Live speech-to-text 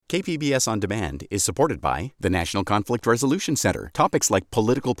KPBS On Demand is supported by the National Conflict Resolution Center. Topics like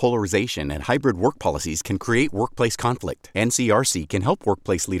political polarization and hybrid work policies can create workplace conflict. NCRC can help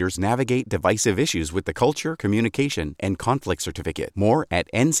workplace leaders navigate divisive issues with the Culture, Communication, and Conflict Certificate. More at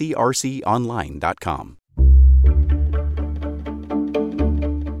ncrconline.com.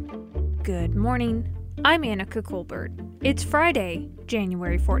 Good morning. I'm Annika Colbert. It's Friday,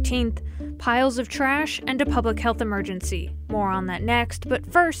 January 14th. Piles of trash and a public health emergency. More on that next, but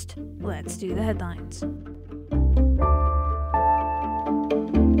first, let's do the headlines.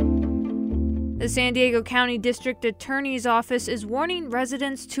 The San Diego County District Attorney's Office is warning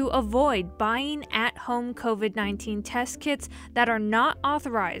residents to avoid buying at-home COVID-19 test kits that are not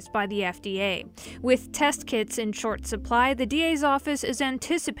authorized by the FDA. With test kits in short supply, the DA's office is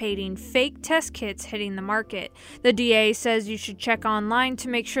anticipating fake test kits hitting the market. The DA says you should check online to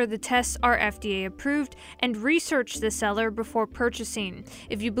make sure the tests are FDA approved and research the seller before purchasing.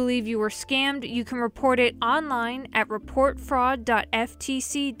 If you believe you were scammed, you can report it online at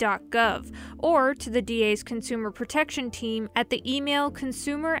reportfraud.ftc.gov or to the DA's Consumer Protection Team at the email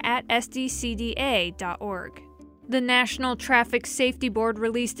consumer@sdcda.org. The National Traffic Safety Board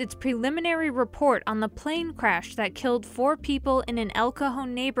released its preliminary report on the plane crash that killed 4 people in an El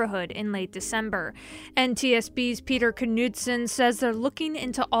Cajon neighborhood in late December. NTSB's Peter Knudsen says they're looking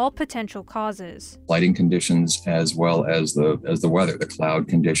into all potential causes. Lighting conditions as well as the weather, the cloud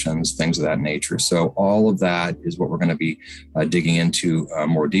conditions, things of that nature. So all of that is what we're going to be digging into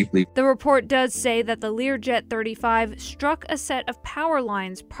more deeply. The report does say that the Learjet 35 struck a set of power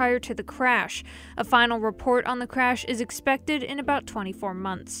lines prior to the crash. A final report on the crash is expected in about 24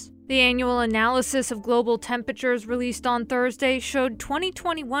 months. The annual analysis of global temperatures released on Thursday showed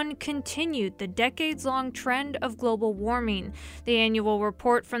 2021 continued the decades-long trend of global warming. The annual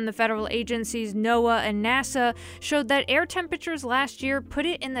report from the federal agencies NOAA and NASA showed that air temperatures last year put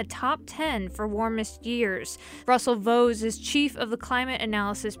it in the top 10 for warmest years. Russell Vose is chief of the climate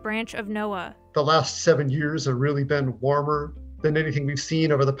analysis branch of NOAA. The last 7 years have really been warmer than anything we've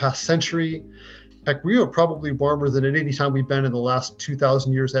seen over the past century. In fact, we are probably warmer than at any time we've been in the last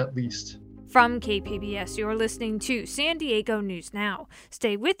 2,000 years at least. From KPBS, you're listening to San Diego News Now.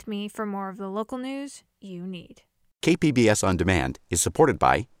 Stay with me for more of the local news you need. KPBS On Demand is supported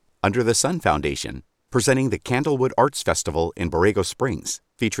by Under the Sun Foundation, presenting the Candlewood Arts Festival in Borrego Springs,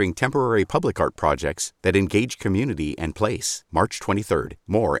 featuring temporary public art projects that engage community and place. March 23rd.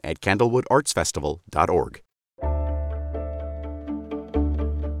 More at candlewoodartsfestival.org.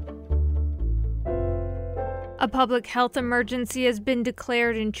 A public health emergency has been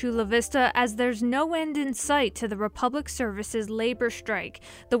declared in Chula Vista as there's no end in sight to the Republic Service's labor strike.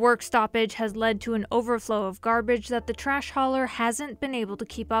 The work stoppage has led to an overflow of garbage that the trash hauler hasn't been able to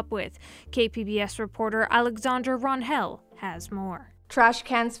keep up with. KPBS reporter Alexandra Rangel has more. Trash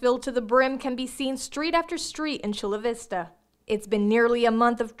cans filled to the brim can be seen street after street in Chula Vista. It's been nearly a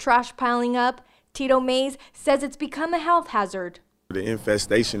month of trash piling up. Tito Mays says it's become a health hazard. The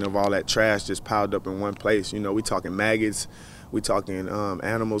infestation of all that trash just piled up in one place. You know, we talking maggots, we talking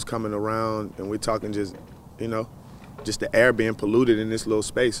animals coming around, and we talking just the air being polluted in this little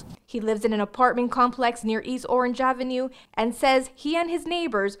space. He lives in an apartment complex near East Orange Avenue and says he and his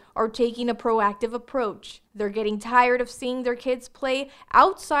neighbors are taking a proactive approach. They're getting tired of seeing their kids play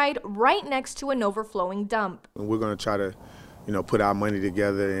outside right next to an overflowing dump. And we're going to try to put our money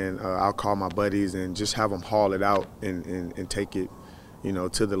together, and I'll call my buddies and just have them haul it out and take it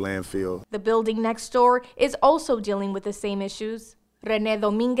to the landfill. The building next door is also dealing with the same issues. Rene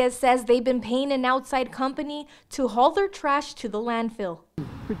Dominguez says they've been paying an outside company to haul their trash to the landfill.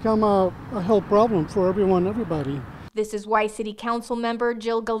 Become a health problem for everybody. This is why City Council member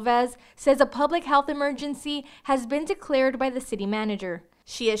Jill Galvez says a public health emergency has been declared by the city manager.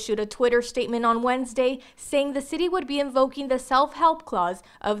 She issued a Twitter statement on Wednesday saying the city would be invoking the self-help clause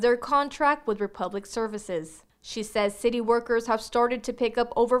of their contract with Republic Services. She says city workers have started to pick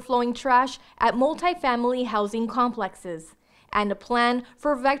up overflowing trash at multifamily housing complexes, and a plan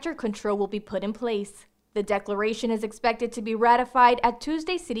for vector control will be put in place. The declaration is expected to be ratified at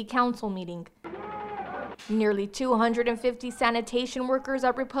Tuesday's City Council meeting. Nearly 250 sanitation workers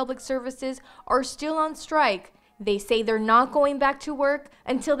at Republic Services are still on strike. They say they're not going back to work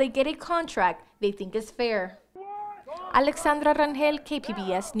until they get a contract they think is fair. Alexandra Rangel,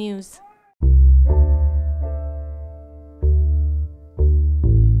 KPBS News.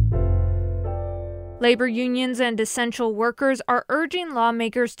 Labor unions and essential workers are urging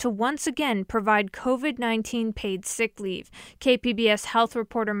lawmakers to once again provide COVID-19 paid sick leave. KPBS health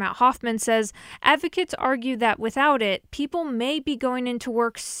reporter Matt Hoffman says advocates argue that without it, people may be going into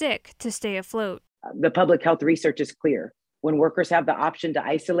work sick to stay afloat. The public health research is clear. When workers have the option to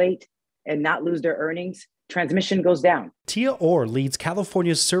isolate and not lose their earnings, transmission goes down. Tia Orr leads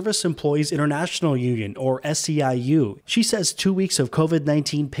California's Service Employees International Union, or SEIU. She says 2 weeks of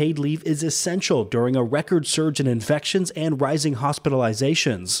COVID-19 paid leave is essential during a record surge in infections and rising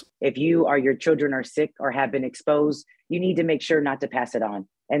hospitalizations. If you or your children are sick or have been exposed, you need to make sure not to pass it on.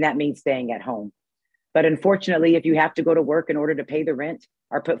 And that means staying at home. But unfortunately, if you have to go to work in order to pay the rent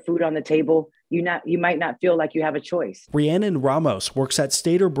or put food on the table, you might not feel like you have a choice. Rhiannon Ramos works at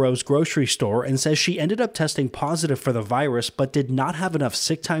Stater Bros grocery store and says she ended up testing positive for the virus, but did not have enough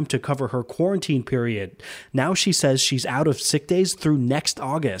sick time to cover her quarantine period. Now she says she's out of sick days through next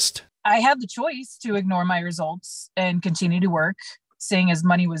August. I had the choice to ignore my results and continue to work, seeing as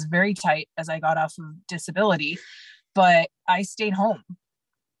money was very tight as I got off of disability, but I stayed home.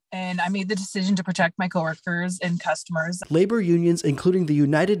 And I made the decision to protect my coworkers and customers. Labor unions, including the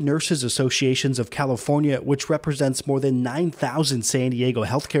United Nurses Associations of California, which represents more than 9,000 San Diego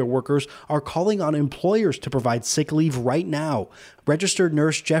healthcare workers, are calling on employers to provide sick leave right now. Registered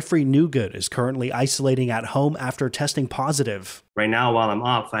nurse Jeffrey Newgood is currently isolating at home after testing positive. Right now, while I'm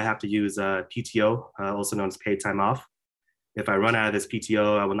off, I have to use PTO, also known as paid time off. If I run out of this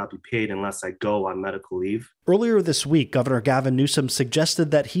PTO, I will not be paid unless I go on medical leave. Earlier this week, Governor Gavin Newsom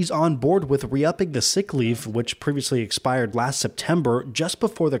suggested that he's on board with re-upping the sick leave, which previously expired last September, just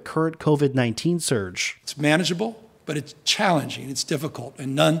before the current COVID-19 surge. It's manageable, but it's challenging. It's difficult,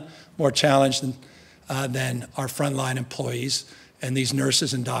 and none more challenged than our frontline employees and these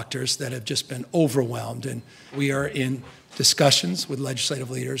nurses and doctors that have just been overwhelmed. And we are in discussions with legislative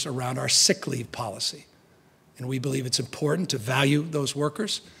leaders around our sick leave policy. And we believe it's important to value those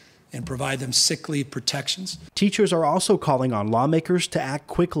workers and provide them sick leave protections. Teachers are also calling on lawmakers to act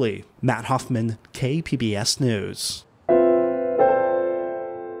quickly. Matt Hoffman, KPBS News.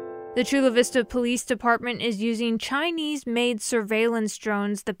 The Chula Vista Police Department is using Chinese-made surveillance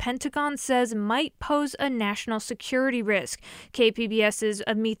drones the Pentagon says might pose a national security risk. KPBS's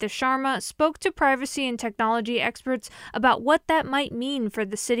Amita Sharma spoke to privacy and technology experts about what that might mean for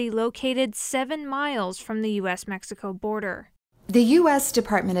the city located 7 miles from the U.S.-Mexico border. The U.S.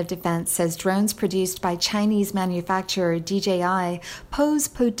 Department of Defense says drones produced by Chinese manufacturer DJI pose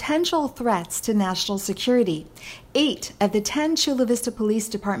potential threats to national security. 8 of the 10 Chula Vista Police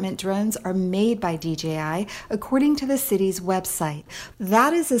Department drones are made by DJI, according to the city's website.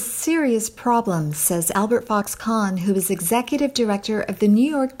 That is a serious problem, says Albert Fox-Kahn, who is executive director of the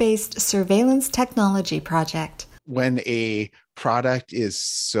New York-based Surveillance Technology Project. When a product is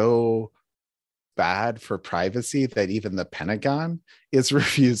so bad for privacy that even the Pentagon is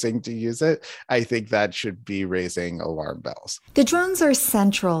refusing to use it, I think that should be raising alarm bells. The drones are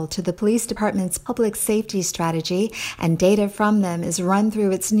central to the police department's public safety strategy, and data from them is run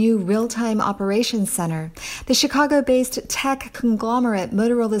through its new real-time operations center. The Chicago-based tech conglomerate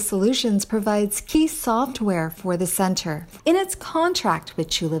Motorola Solutions provides key software for the center. In its contract with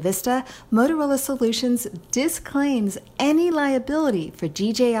Chula Vista, Motorola Solutions disclaims any liability for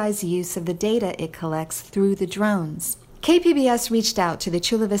DJI's use of the data it collects through the drones. KPBS reached out to the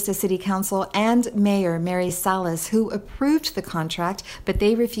Chula Vista City Council and Mayor Mary Salas, who approved the contract, but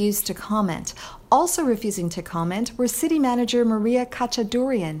they refused to comment. Also refusing to comment were City Manager Maria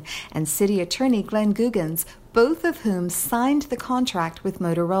Kachadurian and City Attorney Glenn Guggens, both of whom signed the contract with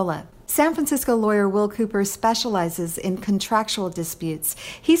Motorola. San Francisco lawyer Will Cooper specializes in contractual disputes.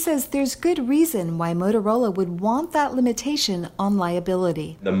 He says there's good reason why Motorola would want that limitation on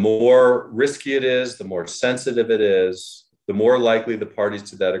liability. The more risky it is, the more sensitive it is, the more likely the parties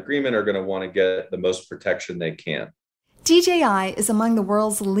to that agreement are going to want to get the most protection they can. DJI is among the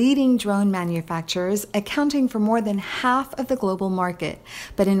world's leading drone manufacturers, accounting for more than half of the global market.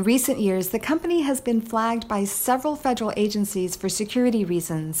 But in recent years, the company has been flagged by several federal agencies for security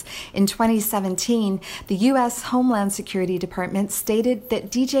reasons. In 2017, the U.S. Homeland Security Department stated that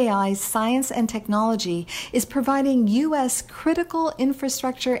DJI's science and technology is providing U.S. critical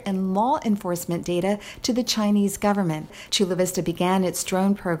infrastructure and law enforcement data to the Chinese government. Chula Vista began its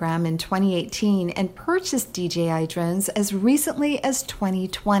drone program in 2018 and purchased DJI drones as recently as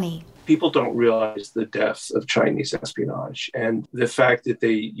 2020. People don't realize the depths of Chinese espionage and the fact that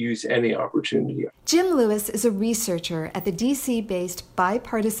they use any opportunity. Jim Lewis is a researcher at the DC-based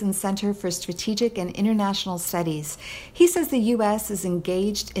Bipartisan Center for Strategic and International Studies. He says the U.S. is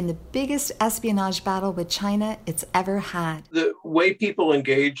engaged in the biggest espionage battle with China it's ever had. The way people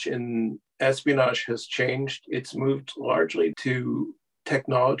engage in espionage has changed. It's moved largely to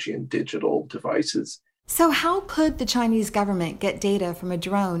technology and digital devices. So how could the Chinese government get data from a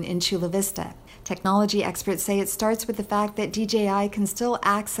drone in Chula Vista? Technology experts say it starts with the fact that DJI can still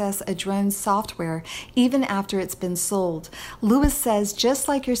access a drone's software even after it's been sold. Lewis says just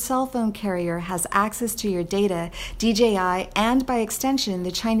like your cell phone carrier has access to your data, DJI and by extension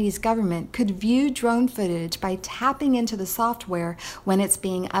the Chinese government could view drone footage by tapping into the software when it's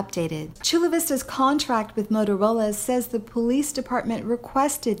being updated. Chula Vista's contract with Motorola says the police department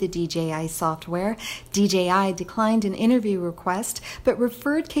requested the DJI software. DJI declined an interview request but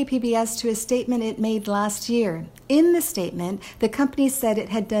referred KPBS to a statement it made last year. In the statement, the company said it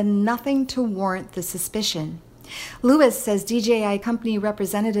had done nothing to warrant the suspicion. Lewis says DJI company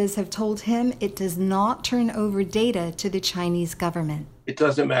representatives have told him it does not turn over data to the Chinese government. It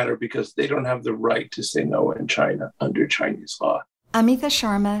doesn't matter because they don't have the right to say no in China under Chinese law. Amita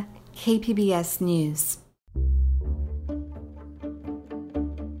Sharma, KPBS News.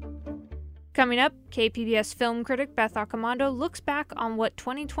 Coming up, KPBS film critic Beth Accomando looks back on what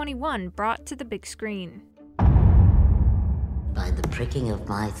 2021 brought to the big screen. By the pricking of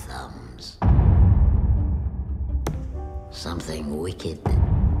my thumbs, something wicked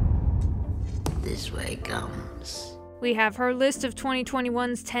this way comes. We have her list of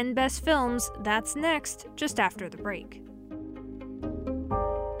 2021's 10 best films. That's next, just after the break.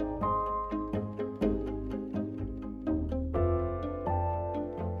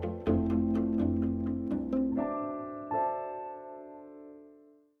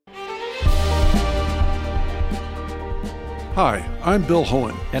 Hi, I'm Bill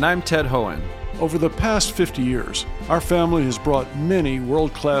Hohen. And I'm Ted Hohen. Over the past 50 years, our family has brought many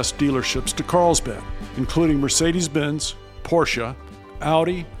world-class dealerships to Carlsbad, including Mercedes-Benz, Porsche,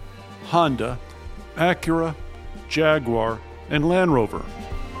 Audi, Honda, Acura, Jaguar, and Land Rover.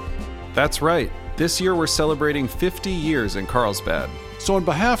 That's right. This year we're celebrating 50 years in Carlsbad. So on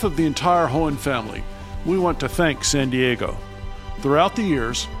behalf of the entire Hohen family, we want to thank San Diego. Throughout the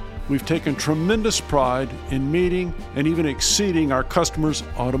years, we've taken tremendous pride in meeting and even exceeding our customers'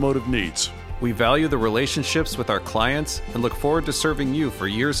 automotive needs. We value the relationships with our clients and look forward to serving you for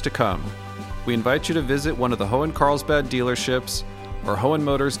years to come. We invite you to visit one of the Hohen Carlsbad dealerships or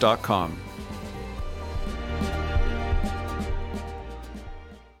hohenmotors.com.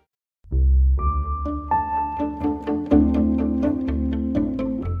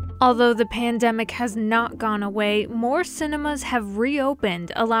 Although the pandemic has not gone away, more cinemas have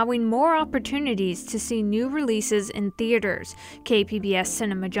reopened, allowing more opportunities to see new releases in theaters. KPBS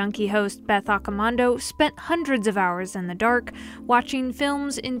Cinema Junkie host Beth Accomando spent hundreds of hours in the dark watching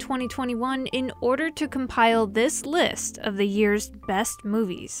films in 2021 in order to compile this list of the year's best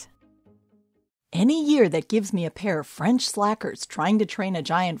movies. Any year that gives me a pair of French slackers trying to train a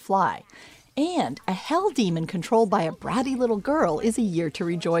giant fly and a hell demon controlled by a bratty little girl is a year to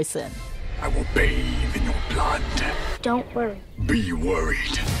rejoice in. I will bathe in your blood. Don't worry. Be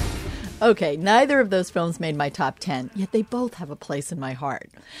worried. Okay, neither of those films made my top 10, yet they both have a place in my heart.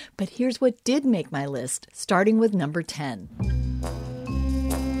 But here's what did make my list, starting with number 10.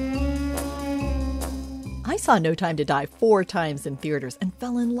 I saw No Time to Die 4 times in theaters and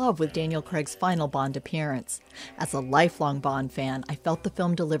fell in love with Daniel Craig's final Bond appearance. As a lifelong Bond fan, I felt the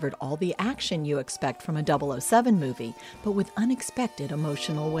film delivered all the action you expect from a 007 movie, but with unexpected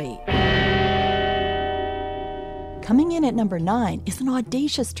emotional weight. Coming in at number 9 is an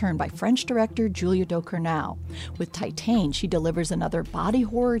audacious turn by French director Julia Ducournau. With Titane, she delivers another body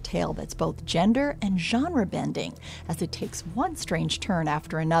horror tale that's both gender and genre bending, as it takes one strange turn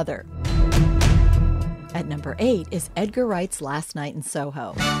after another. At number 8 is Edgar Wright's Last Night in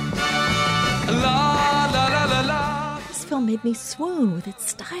Soho. This film made me swoon with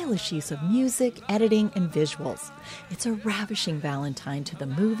its stylish use of music, editing, and visuals. It's a ravishing valentine to the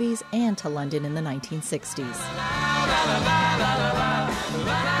movies and to London in the 1960s.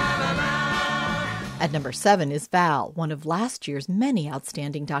 At number 7 is Val, one of last year's many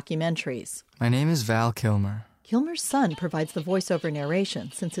outstanding documentaries. My name is Val Kilmer. Kilmer's son provides the voiceover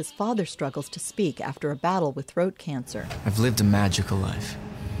narration since his father struggles to speak after a battle with throat cancer. I've lived a magical life,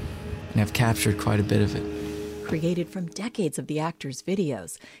 and I've captured quite a bit of it. Created from decades of the actor's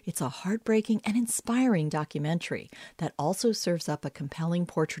videos, it's a heartbreaking and inspiring documentary that also serves up a compelling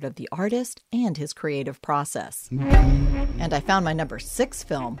portrait of the artist and his creative process. And I found my number 6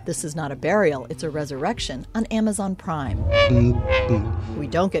 film, This Is Not a Burial, It's a Resurrection, on Amazon Prime. We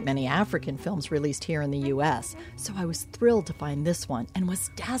don't get many African films released here in the U.S., so I was thrilled to find this one and was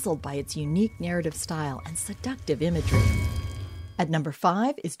dazzled by its unique narrative style and seductive imagery. At number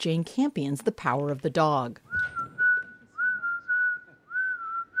 5 is Jane Campion's The Power of the Dog.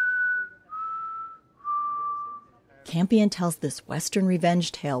 Campion tells this Western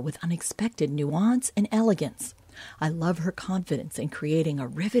revenge tale with unexpected nuance and elegance. I love her confidence in creating a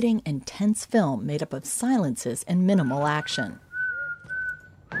riveting and tense film made up of silences and minimal action.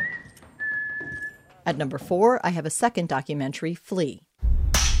 At number 4, I have a second documentary, Flee.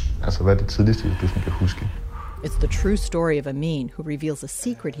 Hvad det tidligste, du kan huske? It's the true story of Amin, who reveals a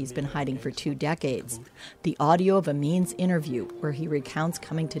secret he's been hiding for 2 decades. The audio of Amin's interview, where he recounts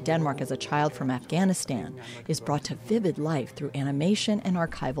coming to Denmark as a child from Afghanistan, is brought to vivid life through animation and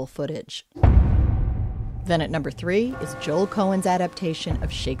archival footage. Then at number 3 is Joel Coen's adaptation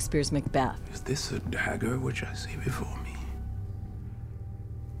of Shakespeare's Macbeth. Is this a dagger which I see before me?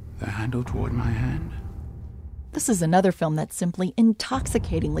 The handle toward my hand? This is another film that's simply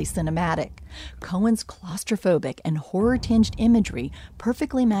intoxicatingly cinematic. Coen's claustrophobic and horror-tinged imagery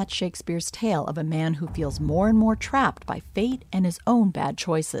perfectly match Shakespeare's tale of a man who feels more and more trapped by fate and his own bad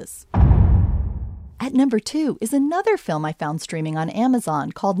choices. At number 2 is another film I found streaming on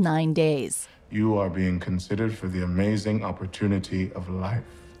Amazon called 9 Days. You are being considered for the amazing opportunity of life.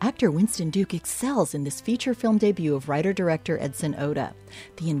 Actor Winston Duke excels in this feature film debut of writer-director Edson Oda.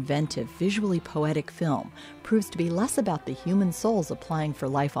 The inventive, visually poetic film proves to be less about the human souls applying for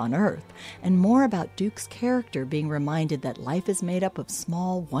life on Earth and more about Duke's character being reminded that life is made up of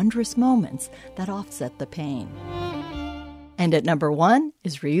small, wondrous moments that offset the pain. And at number 1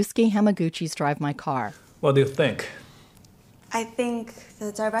 is Ryusuke Hamaguchi's Drive My Car. What do you think? I think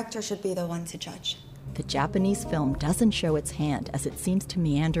the director should be the one to judge. The Japanese film doesn't show its hand as it seems to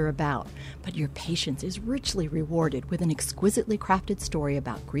meander about, but your patience is richly rewarded with an exquisitely crafted story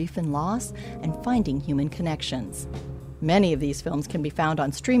about grief and loss and finding human connections. Many of these films can be found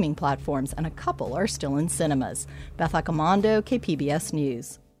on streaming platforms, and a couple are still in cinemas. Beth Accomando, KPBS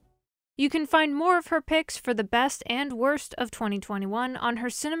News. You can find more of her picks for the best and worst of 2021 on her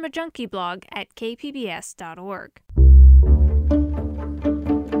Cinema Junkie blog at kpbs.org.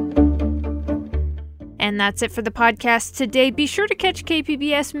 And that's it for the podcast today. Be sure to catch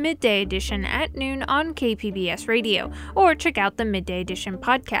KPBS Midday Edition at noon on KPBS Radio, or check out the Midday Edition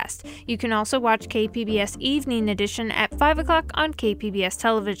podcast. You can also watch KPBS Evening Edition at 5 o'clock on KPBS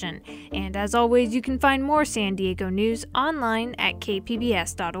Television. And as always, you can find more San Diego news online at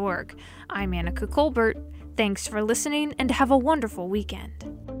kpbs.org. I'm Annika Colbert. Thanks for listening, and have a wonderful weekend.